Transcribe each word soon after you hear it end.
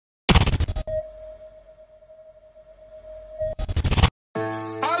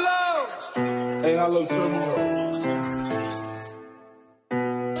Hello, Terminal.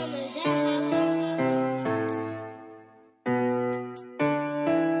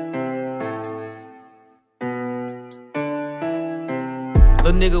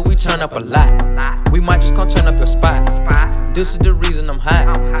 Little nigga, we turn up a lot. We might just come turn up your spot. This is the reason I'm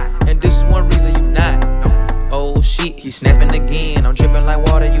hot, and this is one reason you not. Oh shit, he snapping again. I'm dripping like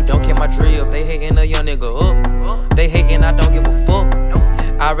water, you don't care my drill. They hating a young nigga up. They hating, I don't give a fuck.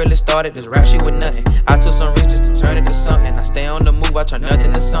 I really started this rap shit with nothing. I took some riches to turn it to something. I stay on the move, I turn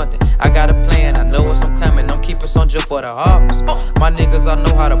nothing to something. I got a plan, I know what's coming. I'm keeping some just for the hawks. My niggas, I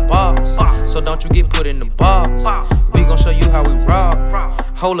know how to box, so don't you get put in the box. We gon' show you how we rock.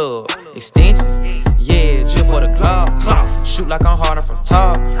 Hold up, extensions, yeah, just for the Glock. Shoot like I'm harder from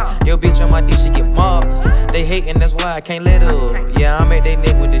top. Yo bitch on my D, she get mobbed. They hating, that's why I can't let up. Yeah, I'm at they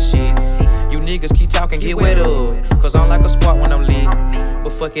neck with this shit. You niggas keep talking, get wet up, cause I'm like a spark when I'm lit.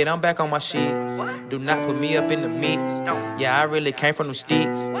 But fuck it, I'm back on my shit. Do not put me up in the mix. Yeah, I really came from them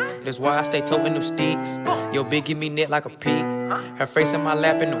sticks. That's why I stay toting them sticks. Yo bitch give me net like a pig. Her face in my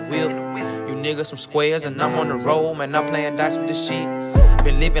lap in the whip. You niggas some squares and I'm on the roll. Man, I'm playing dice with this shit.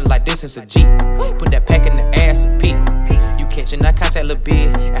 Been living like this since a G. Put that pack in the ass and pee. You catching that contact little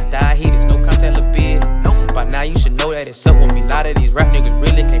bit. After I hit it, no contact little bit. By now you should know that it's up with me. A lot of these rap niggas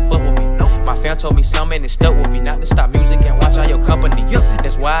really can't fuck with me. My fam told me something and it stuck with me. Not to stop music and watch out your company.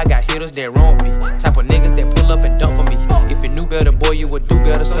 That's why I got hitters that wrong with me. Type of niggas that pull up and dump for me. If you knew better, boy, you would do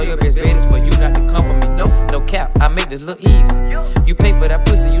better. So your best bet is for you not to come for me. No cap, I make this look easy. You pay for that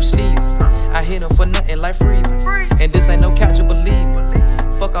pussy, you sleazy. I hit them for nothing like freebies. And this ain't no couch, you believe me.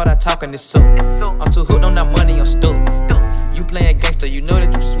 Fuck all that talking, this up. I'm too hooked on that money, I'm stuck. You playing gangster, you know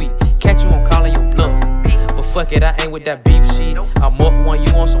that you sweet. Catch you on calling your bluff. But fuck it, I ain't with that beef shit. I'm up one,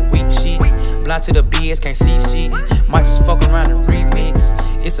 you on some weak shit. Blind to the BS, can't see shit. Might just fuck around and remix.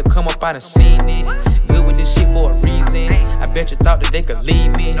 It's a come up, I done seen it. Good with this shit for a reason. I bet you thought that they could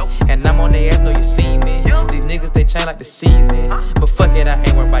leave me. And I'm on their ass, know you see me. These niggas, they change like the season. But fuck it, I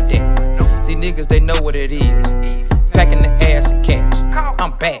ain't worried about that. These niggas, they know what it is. Packing the ass and catch.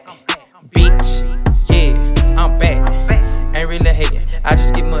 I'm back, bitch. Yeah, I'm back. Ain't really hating, I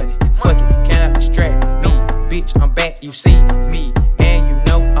just get money. Fuck it, cannot distract me. Bitch, I'm back, you see me.